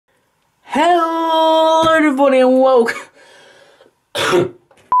Hello everybody and welcome.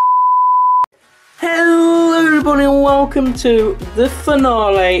 Hello everybody and welcome to the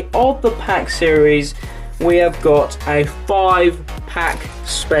finale of the pack series. We have got a 5-pack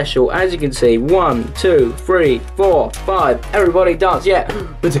special. As you can see, 1, 2, 3, 4, 5. Everybody dance, yeah.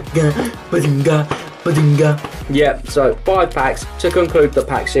 Yeah, so 5 packs to conclude the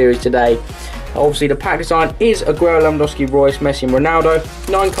pack series today. Obviously, the pack design is Aguero, Lewandowski, Royce, Messi and Ronaldo.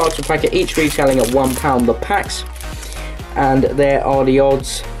 9 cards per packet, each retailing at £1 the packs. And there are the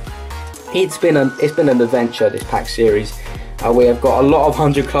odds. It's been an adventure, this pack series. We have got a lot of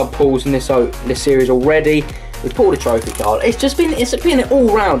 100 club pulls in this series already. We've pulled a trophy card. It's been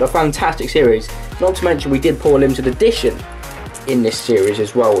all round a fantastic series. Not to mention we did pull a limited edition in this series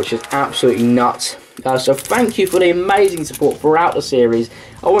as well, which is absolutely nuts. So thank you for the amazing support throughout the series.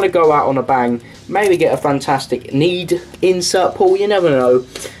 I want to go out on a bang, maybe get a fantastic need insert pull, you never know.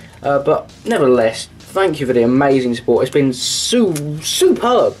 But nevertheless, thank you for the amazing support. It's been superb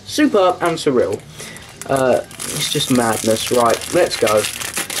and surreal. It's just madness. Right, let's go.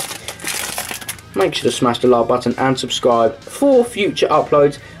 Make sure to smash the like button and subscribe for future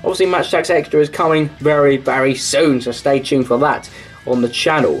uploads. Obviously, Match Attax Extra is coming very, very soon, so stay tuned for that on the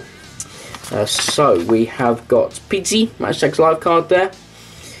channel. So we have got Pizzi, Match Attax Live card there.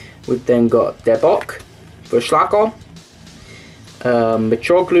 We've then got Debok, Bushlako,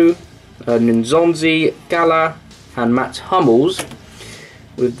 Mitroglou, Nunzonzi, Gala, and Matt Hummels.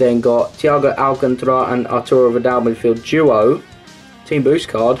 We've then got Thiago Alcantara and Arturo Vidal midfield duo. Team boost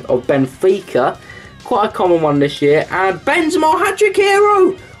card of Benfica, quite a common one this year. And Benzema hat-trick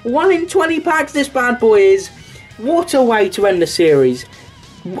hero, 1 in 20 packs this bad boy is. What a way to end the series.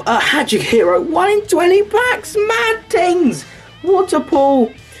 A hat-trick hero, 1 in 20 packs, mad things. What a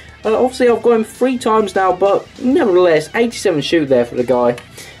pull. Obviously I've got him 3 times now, but nevertheless, 87 shoot there for the guy.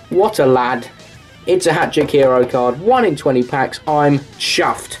 What a lad. It's a hat-trick hero card, 1 in 20 packs. I'm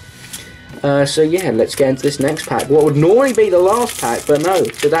chuffed. So yeah, let's get into this next pack. What would normally be the last pack, but no,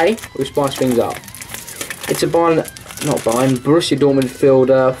 today we've spiced things up. It's a Borussia Dortmund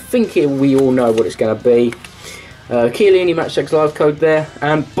fielder. I think we all know what it's going to be. Chiellini Match Attax Live code there,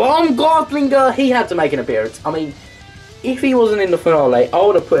 and Baumgartlinger, he had to make an appearance. I mean, if he wasn't in the finale, I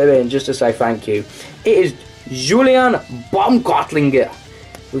would have put him in just to say thank you. It is Julian Baumgartlinger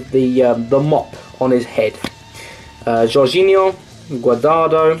with the mop on his head. Jorginho,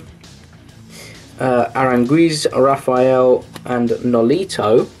 Guardado, Aranguiz, Rafael and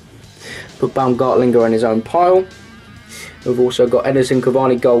Nolito. Put Baumgartlinger in his own pile. We've also got Edison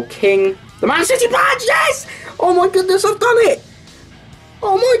Cavani Gold King. The Man City badge, yes! Oh my goodness, I've done it!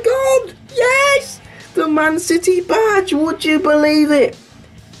 Oh my god, yes! The Man City badge, would you believe it?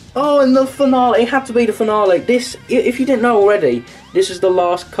 Oh, and the finale, it had to be the finale. This, if you didn't know already, this is the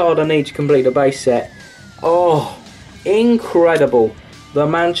last card I need to complete the base set. Oh, incredible. The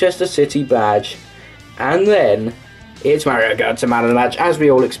Manchester City badge. And then, it's Mario Götze man of the match, as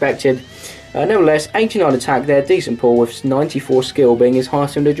we all expected. Nevertheless, 89 attack there, decent pull with 94 skill being his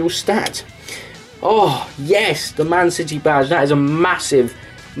highest individual stat. Oh, yes, the Man City badge. That is a massive,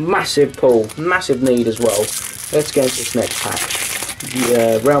 massive pull. Massive need as well. Let's get into this next pack.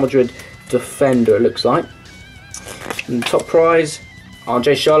 The Real Madrid defender, it looks like. And top prize,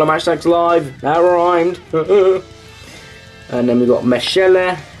 RJ Charlotte Match Attax Live. That rhymed. And then we've got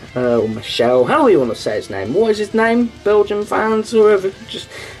Michele. Or Michel, how do you want to say his name? What is his name? Belgian fans, or whoever,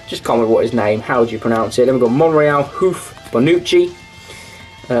 just comment what his name, how do you pronounce it? Then we've got Monreal, Hoof, Bonucci.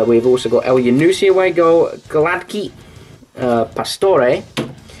 We've also got El Yunusi away goal, Gladki, Pastore.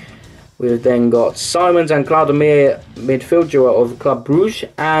 We've then got Simons and Claudemir midfield duo of Club Brugge,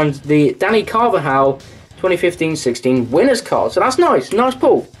 and the Danny Carvajal 2015-16 winners card. So that's nice, nice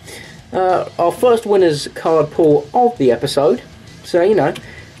pull. Our first winners card pull of the episode. So, you know,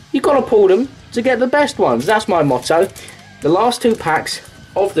 you've got to pull them to get the best ones. That's my motto. The last 2 packs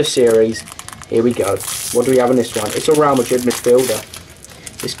of the series. Here we go. What do we have in this one? It's a Real Madrid midfielder.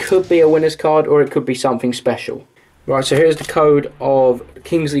 This could be a winner's card or it could be something special. Right, so here's the code of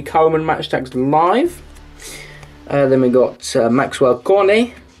Kingsley Coman Match Attax Live. Then we got Maxwell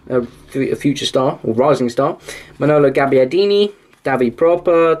Cornet, a future star, or rising star. Manolo Gabbiadini, Davi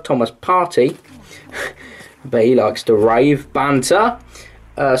Proper, Thomas Partey. But he likes to rave banter.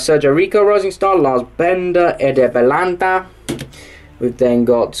 Sergio Rico, rising star. Lars Bender, Eder Belanda. We've then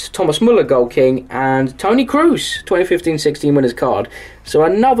got Thomas Muller, Goal King, and Tony Cruz, 2015-16 winners card. So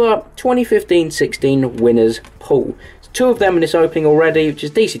another 2015-16 winners pool. So 2 of them in this opening already, which is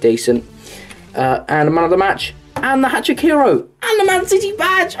decent. And a man of the match, and the hat-trick hero, and the Man City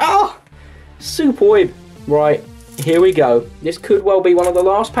badge. Oh, superb. Right, here we go. This could well be one of the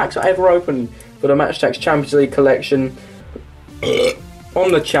last packs I ever opened for the Match Attax Champions League collection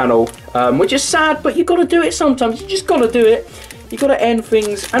on the channel, which is sad, but you got to do it sometimes. You just got to do it. You got to end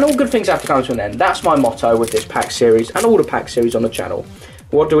things, and all good things have to come to an end. That's my motto with this pack series and all the pack series on the channel.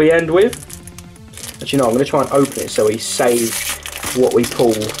 What do we end with? Actually, no, I'm going to try and open it so we save what we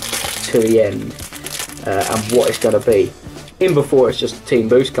pull to the end and what it's going to be. In before, it's just a team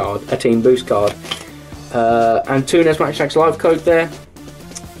boost card, and Tunes Match Attax live code there.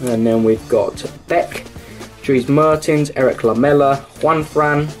 And then we've got Beck, Dries Mertens, Eric Lamela, Juan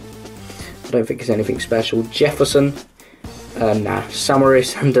Fran. I don't think it's anything special. Jefferson,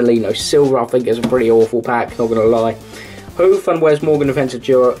 Samaris, and Delino Silva. I think it's a pretty awful pack, not going to lie. Hoof and Wes Morgan defensive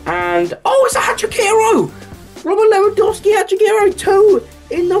duo, and oh, it's a hat-trick hero! Robert Lewandowski hat-trick hero 2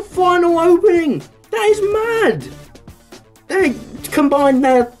 in the final opening. That is mad. They combined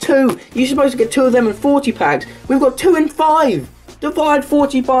there 2. You're supposed to get 2 of them in 40 packs. We've got 2 in 5. Divide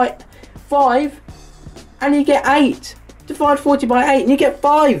 40 by 5 and you get 8. Divide 40 by 8 and you get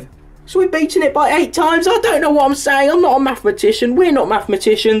 5. So we're beating it by 8 times. I don't know what I'm saying. I'm not a mathematician. We're not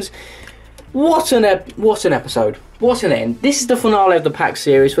mathematicians. What an episode. What an end. This is the finale of the pack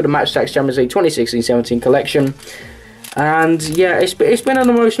series for the Match Attax Champions League 2016-17 collection. And yeah, it's been an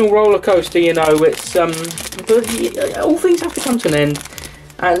emotional roller coaster, you know. It's but all things have to come to an end,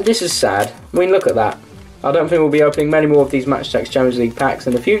 and this is sad. I mean, look at that. I don't think we'll be opening many more of these Match Attax Champions League packs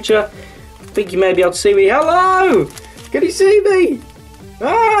in the future. I think you may be able to see me. Hello! Can you see me?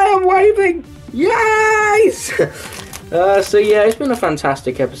 Ah, I'm waving! Yes! So yeah, it's been a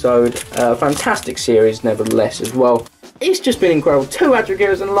fantastic episode, fantastic series nevertheless as well. It's just been incredible. 2 hat-trick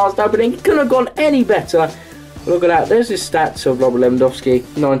heroes in the last opening. Couldn't have gone any better. Look at that. There's his stats of Robert Lewandowski.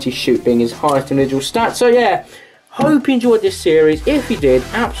 90 shoot being his highest individual stat. So yeah, hope you enjoyed this series. If you did,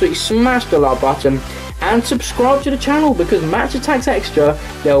 absolutely smash the like button and subscribe to the channel, because Match Attax Extra,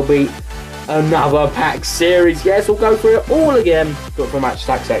 there'll be another pack series. Yes, we'll go through it all again, but for Match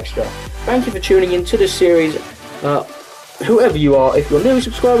Attax Extra. Thank you for tuning in to this series. Whoever you are, if you're new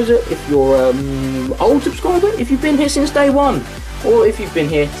subscribers, if you're old subscriber, if you've been here since day 1, or if you've been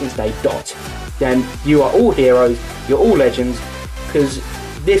here since day dot, then you are all heroes, you're all legends, because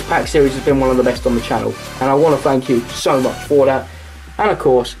this pack series has been one of the best on the channel, and I want to thank you so much for that. And of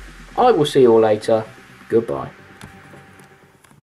course, I will see you all later. Goodbye.